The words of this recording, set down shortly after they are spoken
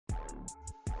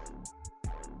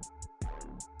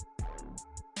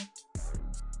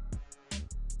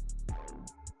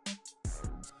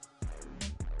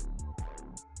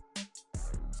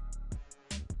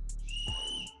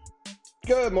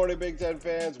Good morning, Big Ten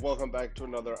fans. Welcome back to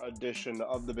another edition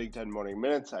of the Big Ten Morning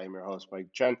Minutes. I am your host, Mike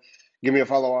Chen. Give me a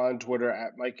follow on Twitter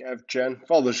at Mike F. Chen.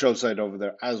 Follow the show site over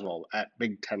there as well at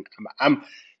Big Ten MM.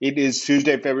 It is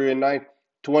Tuesday, February 9th,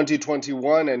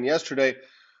 2021, and yesterday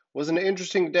was an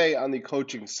interesting day on the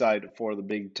coaching side for the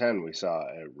Big Ten. We saw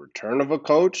a return of a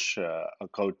coach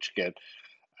get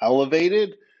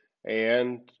elevated,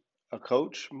 and a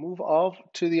coach move off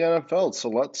to the NFL. So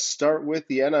let's start with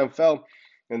the NFL,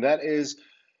 and that is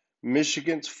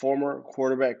Michigan's former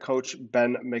quarterback coach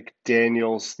Ben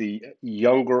McDaniels, the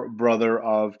younger brother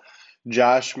of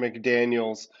Josh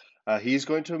McDaniels. He's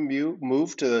going to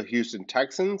move to the Houston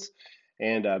Texans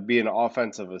and be an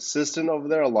offensive assistant over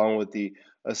there, along with the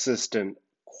assistant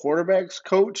quarterbacks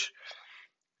coach.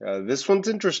 This one's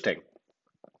interesting.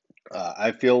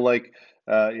 I feel like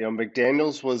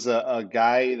McDaniels was a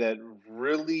guy that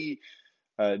really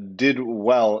did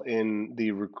well in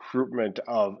the recruitment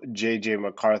of J.J.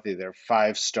 McCarthy, their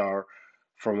five-star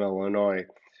from Illinois,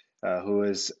 who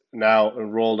is now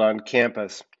enrolled on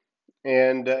campus.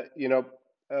 And,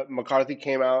 McCarthy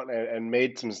came out and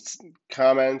made some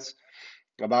comments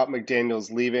about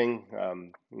McDaniels leaving,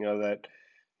 that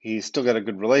he still got a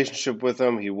good relationship with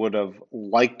him. He would have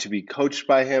liked to be coached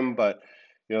by him, but,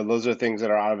 those are things that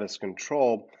are out of his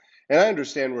control. And I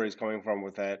understand where he's coming from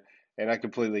with that, and I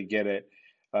completely get it.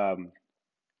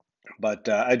 But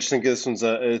I just think this one's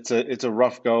it's a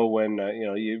rough go when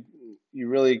you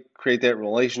really create that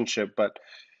relationship. But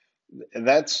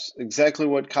that's exactly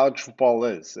what college football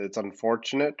is. It's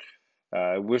unfortunate.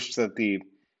 I wish that the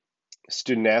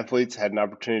student athletes had an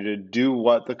opportunity to do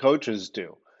what the coaches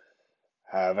do,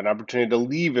 have an opportunity to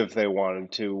leave if they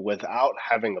wanted to without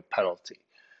having a penalty.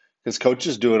 Because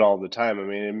coaches do it all the time. I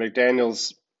mean, in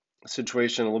McDaniel's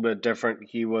situation, a little bit different.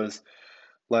 He was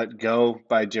let go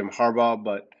by Jim Harbaugh,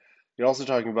 but you're also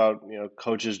talking about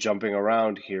coaches jumping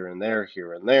around here and there,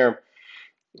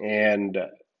 and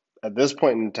at this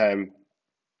point in time,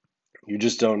 you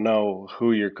just don't know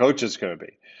who your coach is going to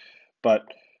be. But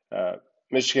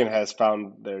Michigan has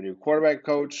found their new quarterback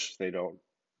coach. They're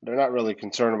not really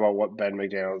concerned about what Ben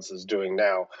McDaniels is doing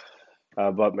now,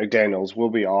 but McDaniels will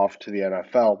be off to the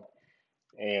NFL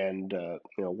and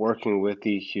working with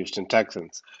the Houston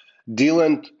Texans.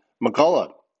 Deland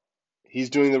McCullough,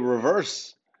 he's doing the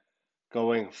reverse,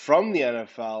 going from the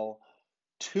NFL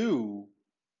to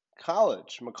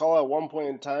college. McCullough at one point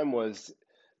in time was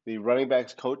the running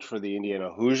backs coach for the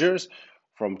Indiana Hoosiers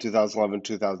from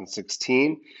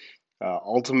 2011-2016.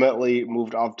 Ultimately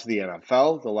moved off to the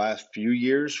NFL the last few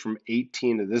years from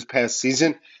 18 to this past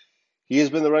season. He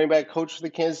has been the running back coach for the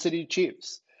Kansas City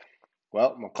Chiefs.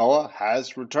 Well, McCullough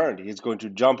has returned. He's going to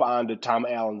jump onto Tom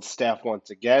Allen's staff once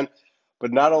again.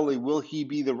 But not only will he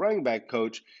be the running back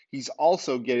coach, he's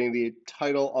also getting the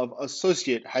title of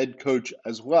associate head coach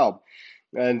as well.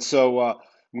 And so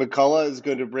McCullough is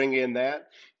going to bring in that.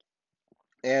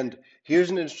 And here's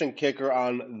an interesting kicker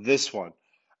on this one.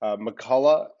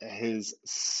 McCullough, his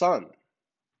son,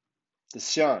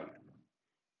 Deshaun,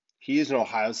 he is an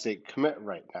Ohio State commit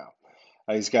right now.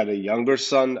 He's got a younger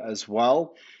son as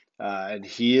well, and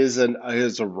he is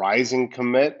a rising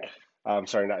commit. I'm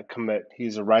sorry, not commit.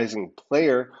 He's a rising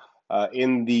player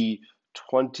in the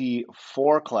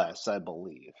 24 class, I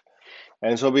believe.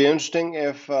 And so it'll be interesting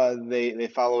if they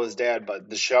follow his dad. But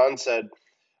Deshaun said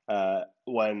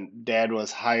when dad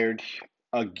was hired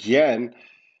again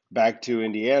back to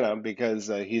Indiana, because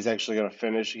he's actually going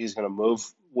to he's going to move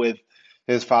with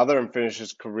his father and finish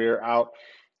his career out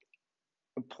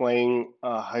playing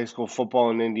high school football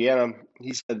in Indiana.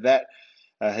 He said that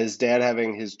his dad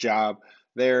having his job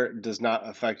there does not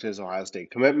affect his Ohio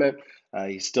State commitment.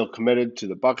 He's still committed to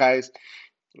the Buckeyes,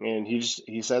 and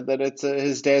he said that it's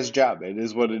his dad's job. It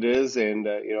is what it is, and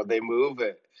they move.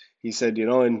 He said,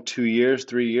 in 2 years,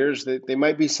 3 years, they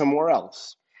might be somewhere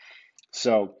else.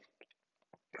 So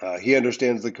he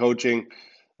understands the coaching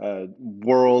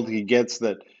world. He gets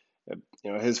that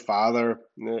his father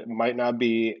might not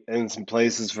be in some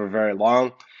places for very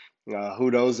long.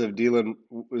 Who knows if Deland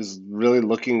is really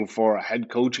looking for a head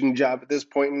coaching job at this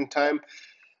point in time.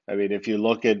 I mean, if you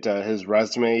look at his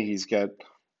resume, he's got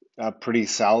a pretty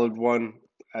solid one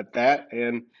at that.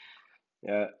 And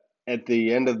at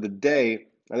the end of the day,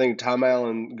 I think Tom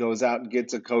Allen goes out and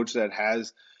gets a coach that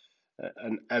has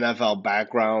an NFL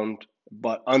background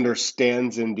but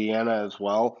understands Indiana as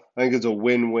well. I think it's a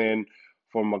win-win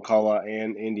for McCullough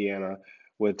and Indiana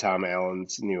with Tom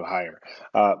Allen's new hire.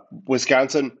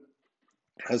 Wisconsin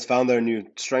has found their new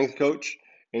strength coach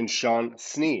in Sean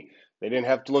Snee. They didn't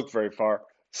have to look very far.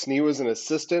 Snee was an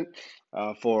assistant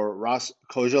for Ross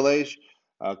Kozelej.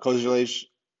 Kozelej,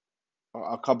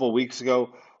 a couple weeks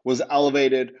ago, was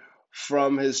elevated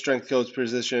from his strength coach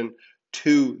position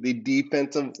to the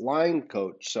defensive line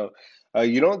coach. So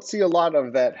you don't see a lot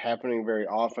of that happening very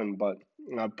often, but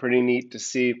pretty neat to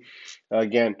see.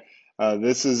 Again,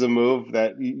 this is a move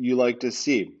that you like to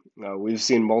see. We've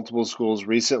seen multiple schools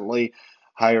recently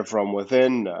hire from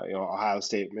within. Ohio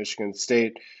State, Michigan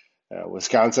State,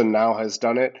 Wisconsin now has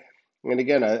done it. And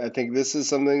again, I think this is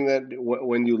something that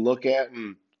when you look at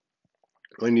and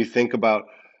when you think about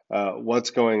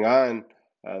what's going on,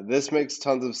 this makes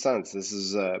tons of sense. This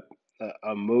is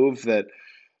a move that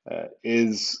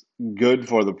is good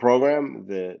for the program.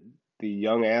 The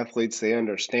young athletes, they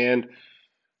understand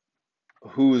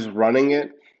who's running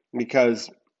it because,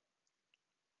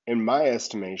 in my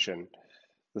estimation,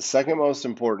 the second most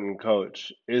important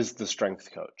coach is the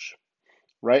strength coach.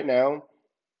 Right now,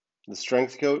 the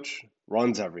strength coach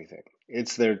runs everything.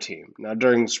 It's their team. Now,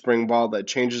 during spring ball, that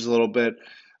changes a little bit.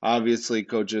 Obviously,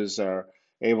 coaches are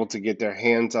able to get their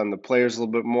hands on the players a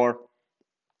little bit more.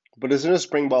 But as soon as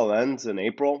spring ball ends in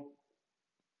April,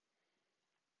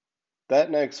 that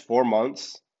next 4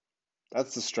 months,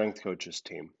 that's the strength coach's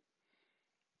team.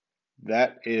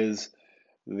 That is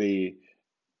the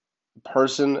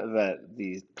person that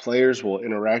the players will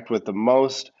interact with the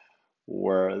most,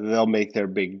 where they'll make their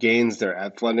big gains, their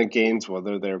athletic gains,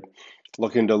 whether they're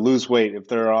looking to lose weight if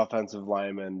they're an offensive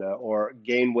lineman, or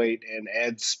gain weight and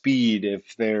add speed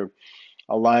if they're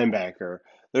a linebacker.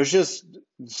 There's just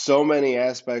so many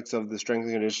aspects of the strength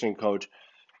and conditioning coach,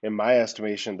 in my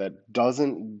estimation, that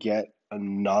doesn't get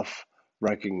enough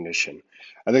recognition.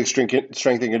 I think strength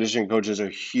and conditioning coaches are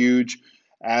huge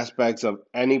aspects of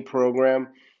any program,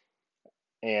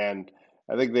 and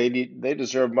I think they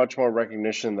deserve much more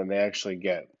recognition than they actually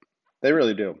get. They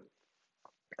really do.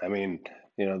 I mean,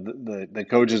 the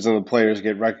coaches and the players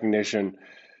get recognition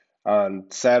on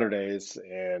Saturdays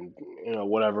and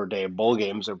whatever day bowl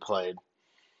games are played,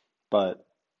 but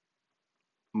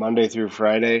Monday through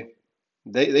Friday,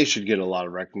 they should get a lot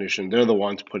of recognition. They're the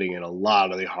ones putting in a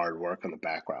lot of the hard work in the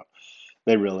background.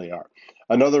 They really are.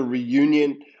 Another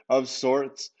reunion of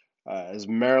sorts as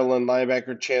Maryland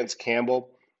linebacker Chance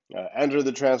Campbell entered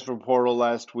the transfer portal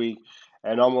last week,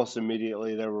 and almost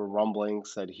immediately there were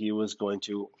rumblings that he was going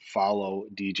to follow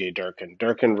DJ Durkin.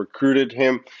 Durkin recruited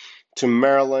him to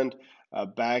Maryland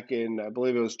back in, I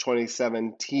believe it was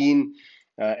 2017,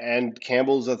 and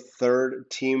Campbell's a third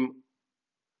team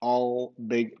All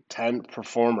Big Ten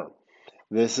performer.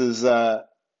 This is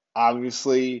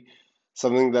obviously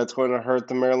something that's going to hurt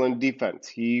the Maryland defense.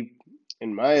 He,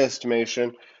 in my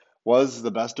estimation, was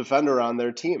the best defender on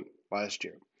their team last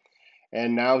year.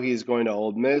 And now he's going to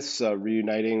Ole Miss,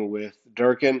 reuniting with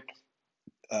Durkin.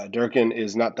 Durkin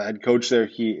is not the head coach there,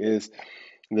 he is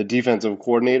the defensive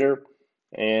coordinator.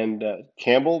 And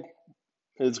Campbell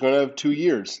is going to have 2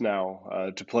 years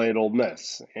now to play at Ole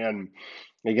Miss. And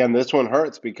again, this one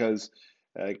hurts because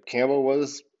Campbell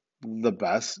was the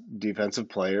best defensive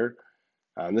player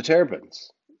on the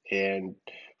Terrapins. And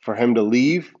for him to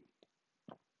leave,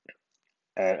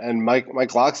 and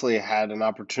Mike Locksley had an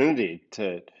opportunity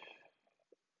to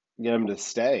get him to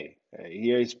stay.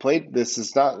 He's played. This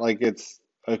is not like it's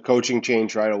a coaching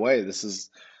change right away.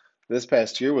 This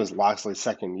past year was Locksley's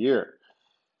second year,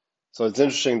 so it's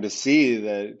interesting to see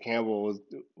that Campbell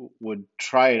would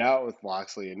try it out with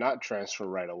Locksley and not transfer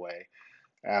right away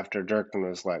after Durkin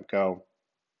was let go.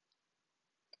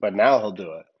 But now he'll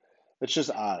do it. It's just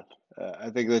odd.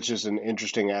 I think that's just an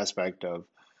interesting aspect of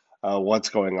what's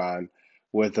going on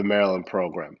with the Maryland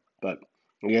program. But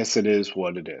I guess it is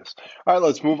what it is. All right,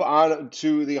 let's move on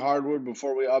to the hardwood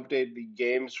before we update the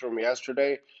games from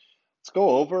yesterday. Let's go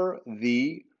over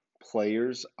the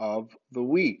players of the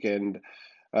week. And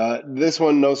this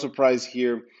one, no surprise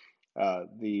here.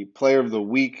 The player of the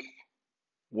week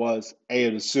was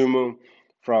Ayo Dosunmu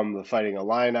from the Fighting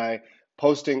Illini,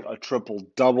 posting a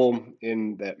triple-double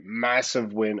in that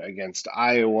massive win against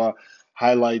Iowa.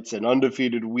 Highlights an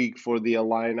undefeated week for the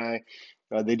Illini.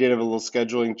 They did have a little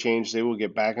scheduling change. They will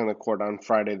get back on the court on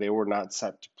Friday. They were not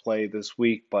set to play this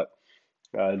week, but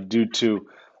due to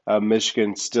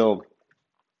Michigan still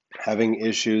having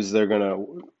issues, they're going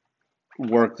to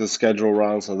work the schedule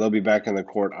around, so they'll be back in the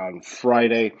court on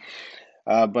Friday.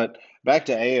 But back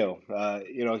to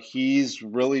Ayo, he's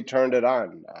really turned it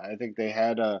on. I think they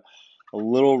had a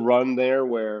little run there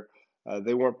where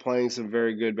they weren't playing some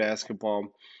very good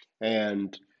basketball,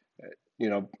 and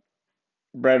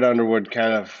Brad Underwood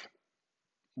kind of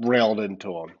railed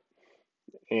into him.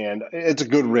 And it's a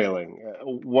good railing,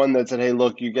 one that said, "Hey,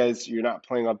 look, you guys, you're not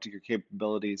playing up to your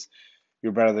capabilities.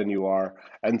 You're better than you are."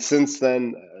 And since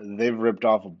then, they've ripped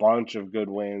off a bunch of good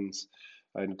wins,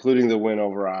 including the win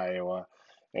over Iowa.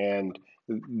 And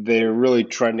they're really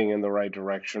trending in the right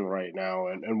direction right now.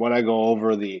 And when I go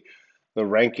over the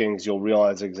rankings, you'll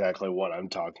realize exactly what I'm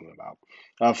talking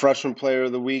about. Freshman Player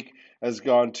of the Week has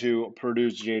gone to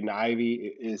Purdue's Jaden Ivey.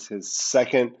 It is his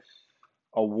second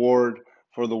award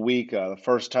for the week. The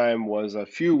first time was a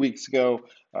few weeks ago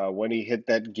when he hit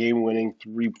that game-winning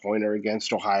three-pointer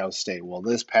against Ohio State. Well,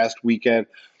 this past weekend,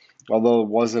 although it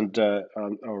wasn't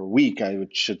or week, I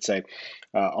should say,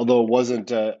 although it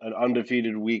wasn't an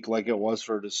undefeated week like it was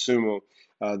for DeSumo,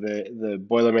 the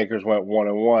Boilermakers went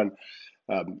 1-1.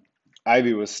 Um,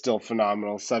 Ivy was still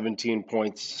phenomenal. 17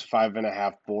 points,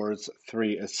 5.5 boards,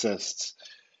 3 assists.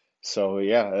 So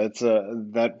yeah, it's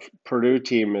that Purdue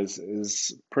team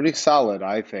is pretty solid,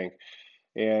 I think,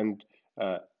 and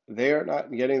uh, they are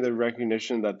not getting the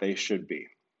recognition that they should be,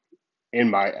 in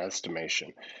my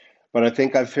estimation. But I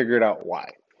think I've figured out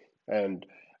why. And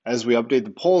as we update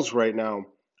the polls right now,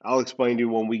 I'll explain to you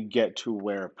when we get to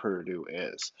where Purdue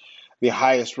is. The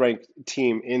highest ranked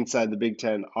team inside the Big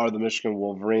Ten are the Michigan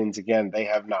Wolverines. Again, they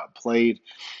have not played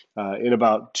in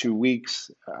about 2 weeks.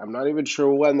 I'm not even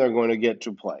sure when they're going to get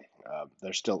to play.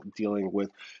 They're still dealing with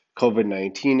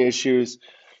COVID-19 issues.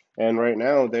 And right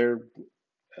now,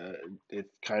 uh, it's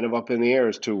kind of up in the air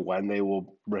as to when they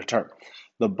will return.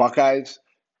 The Buckeyes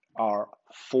are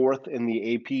fourth in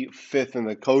the AP, fifth in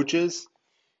the coaches,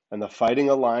 and the Fighting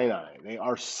Illini, they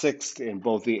are sixth in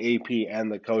both the AP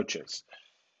and the coaches.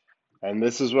 And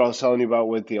this is what I was telling you about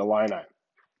with the Illini.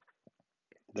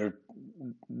 They're,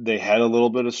 they had a little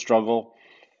bit of struggle,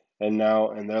 and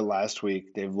now in their last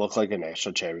week, they've looked like a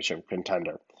national championship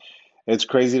contender. It's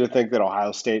crazy to think that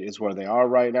Ohio State is where they are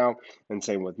right now, and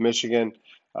same with Michigan.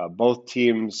 Both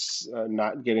teams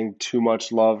not getting too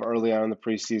much love early on in the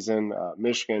preseason.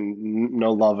 Michigan,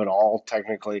 no love at all,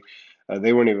 technically.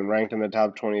 They weren't even ranked in the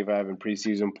top 25 in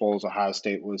preseason polls. Ohio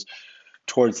State was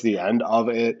towards the end of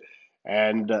it.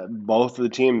 And both of the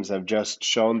teams have just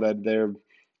shown that they're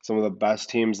some of the best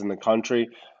teams in the country.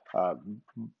 Uh,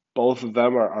 both of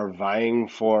them are vying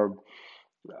for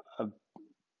a,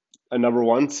 a number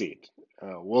one seed.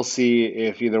 We'll see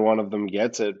if either one of them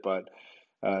gets it, but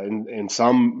in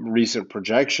some recent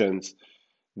projections,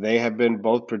 they have been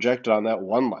both projected on that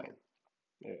one line.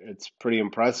 It's pretty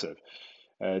impressive.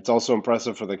 It's also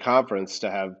impressive for the conference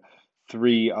to have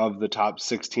three of the top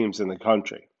six teams in the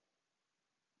country.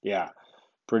 Yeah,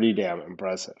 pretty damn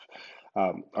impressive.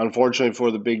 Unfortunately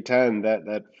for the Big Ten,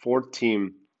 that fourth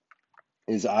team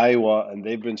is Iowa, and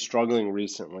they've been struggling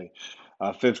recently.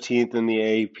 15th in the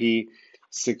AAP,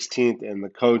 16th in the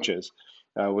coaches.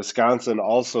 Wisconsin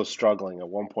also struggling. At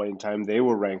one point in time, they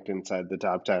were ranked inside the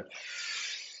top 10.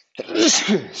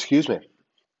 Excuse me.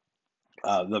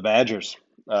 The Badgers,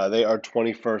 they are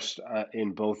 21st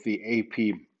in both the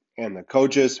AP and the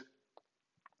coaches.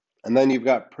 And then you've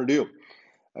got Purdue.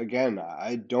 Again,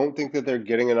 I don't think that they're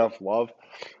getting enough love,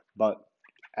 but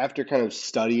after kind of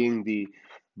studying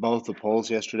both the polls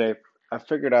yesterday, I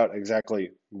figured out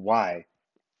exactly why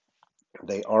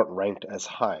they aren't ranked as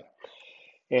high.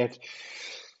 And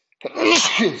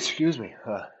excuse me,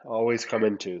 always come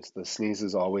in twos. The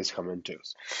sneezes always come in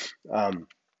twos. Um,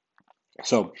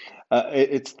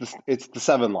 it's the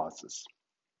seven losses.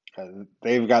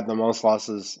 They've got the most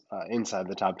losses inside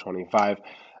the top 25.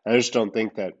 I just don't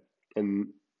think that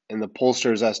in the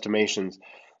pollsters' estimations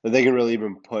that they can really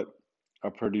even put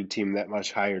a Purdue team that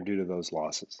much higher due to those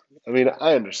losses. I mean,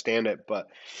 I understand it, but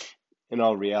in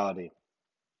all reality,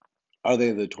 are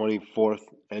they the 24th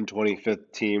and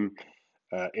 25th team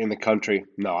in the country?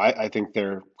 No, I think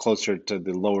they're closer to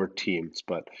the lower teams,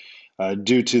 but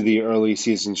due to the early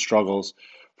season struggles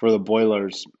for the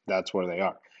Boilers, that's where they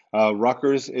are.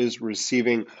 Rutgers is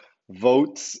receiving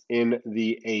votes in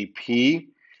the AP.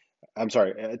 I'm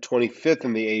sorry, 25th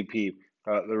in the AP.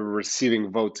 They're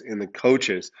receiving votes in the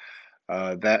coaches.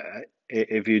 That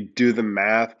if you do the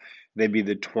math, they'd be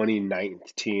the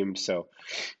 29th team. So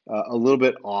a little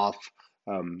bit off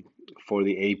for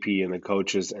the AP and the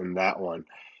coaches in that one.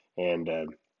 And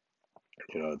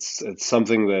it's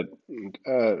something that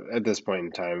at this point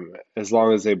in time, as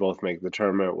long as they both make the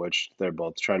tournament, which they're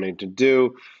both trying to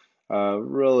do,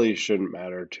 really shouldn't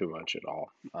matter too much at all.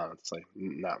 Honestly,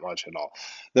 not much at all.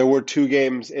 There were two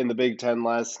games in the Big Ten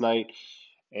last night,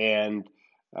 and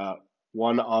uh,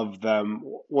 one of them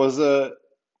was a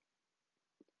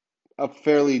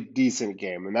fairly decent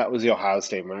game, and that was the Ohio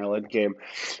State Maryland game.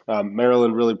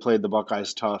 Maryland really played the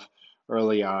Buckeyes tough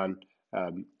early on,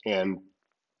 and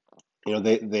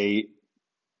they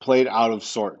played out of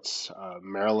sorts.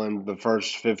 Maryland, the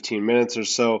first 15 minutes or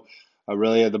so,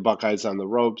 really had the Buckeyes on the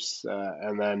ropes,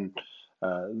 and then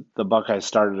the Buckeyes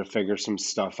started to figure some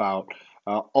stuff out.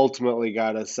 ultimately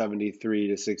got a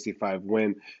 73-65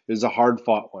 win. It was a hard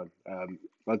fought one.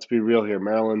 Let's be real here.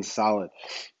 Maryland's solid.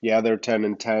 Yeah, they're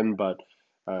 10-10, but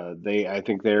I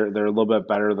think they're a little bit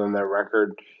better than their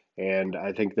record, and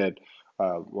I think that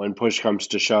when push comes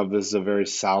to shove, this is a very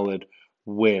solid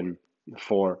win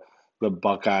for the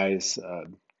Buckeyes.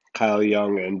 Kyle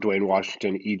Young and Dwayne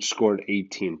Washington each scored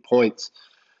 18 points.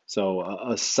 So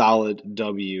a solid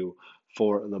W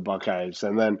for the Buckeyes.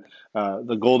 And then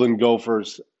the Golden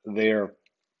Gophers, they're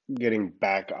getting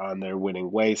back on their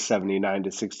winning way,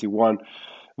 79-61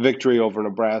 victory over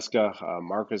Nebraska.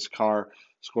 Marcus Carr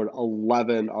scored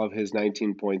 11 of his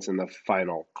 19 points in the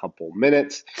final couple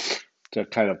minutes to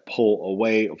kind of pull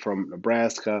away from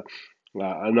Nebraska.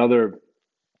 Another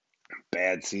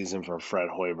bad season for Fred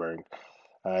Hoiberg.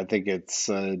 I think it's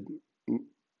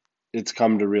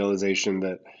come to realization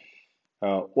that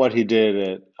what he did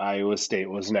at Iowa State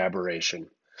was an aberration.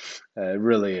 It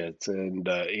really is, and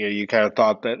you kind of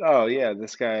thought that, oh yeah,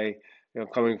 this guy,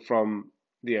 coming from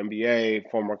the NBA,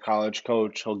 former college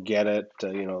coach, he'll get it.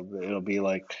 It'll be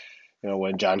like,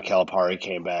 when John Calipari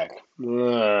came back.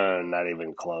 Not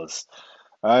even close.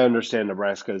 I understand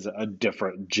Nebraska is a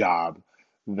different job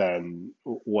than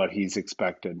what he's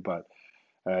expected, but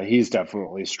he's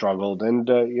definitely struggled, and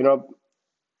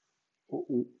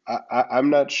I'm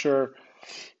not sure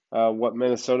what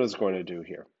Minnesota is going to do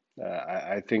here.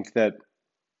 I think that,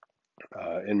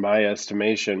 in my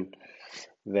estimation,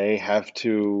 they have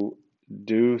to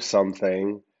do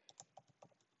something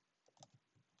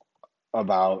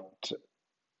about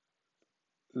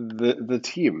the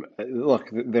team. Look,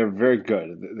 they're very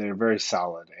good. They're very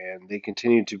solid, and they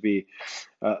continue to be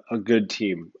a good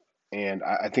team. And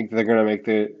I think they're going to make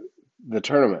the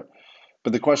tournament.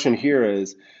 But the question here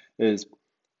is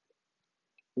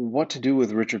what to do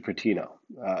with Richard Pitino.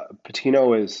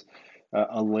 Pitino is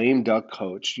a lame duck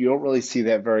coach. You don't really see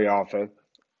that very often,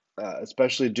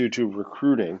 especially due to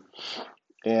recruiting.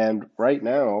 And right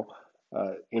now,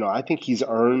 I think he's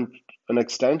earned an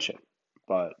extension,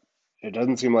 but it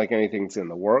doesn't seem like anything's in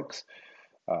the works.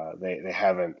 They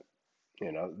haven't,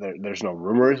 there's no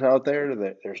rumors out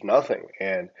there. There's nothing.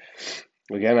 And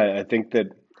again, I think that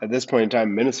at this point in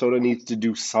time, Minnesota needs to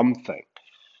do something,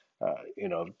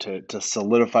 to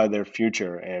solidify their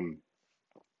future. And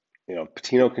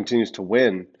Patino continues to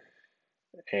win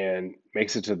and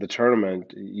makes it to the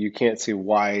tournament, you can't see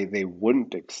why they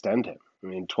wouldn't extend him. I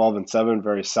mean, 12-7,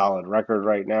 very solid record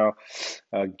right now,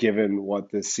 given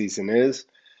what this season is.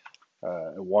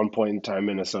 At one point in time,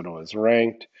 Minnesota was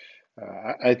ranked.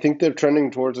 I think they're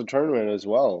trending towards a tournament as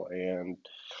well, and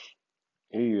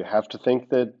you have to think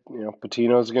that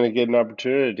Patino is going to get an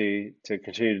opportunity to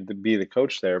continue to be the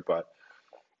coach there, but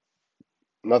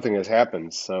nothing has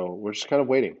happened. So we're just kind of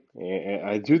waiting. And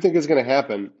I do think it's going to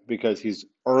happen because he's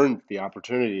earned the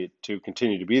opportunity to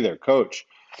continue to be their coach.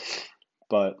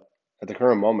 But at the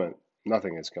current moment,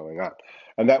 nothing is going on.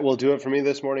 And that will do it for me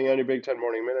this morning on your Big Ten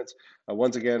Morning Minutes.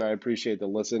 Once again, I appreciate the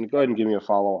listen. Go ahead and give me a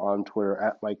follow on Twitter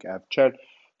at Mike F. Chen.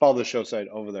 Follow the show site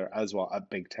over there as well at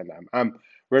Big Ten M.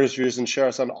 Rate us, reviews, and share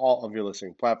us on all of your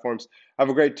listening platforms. Have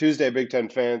a great Tuesday, Big Ten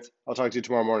fans. I'll talk to you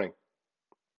tomorrow morning.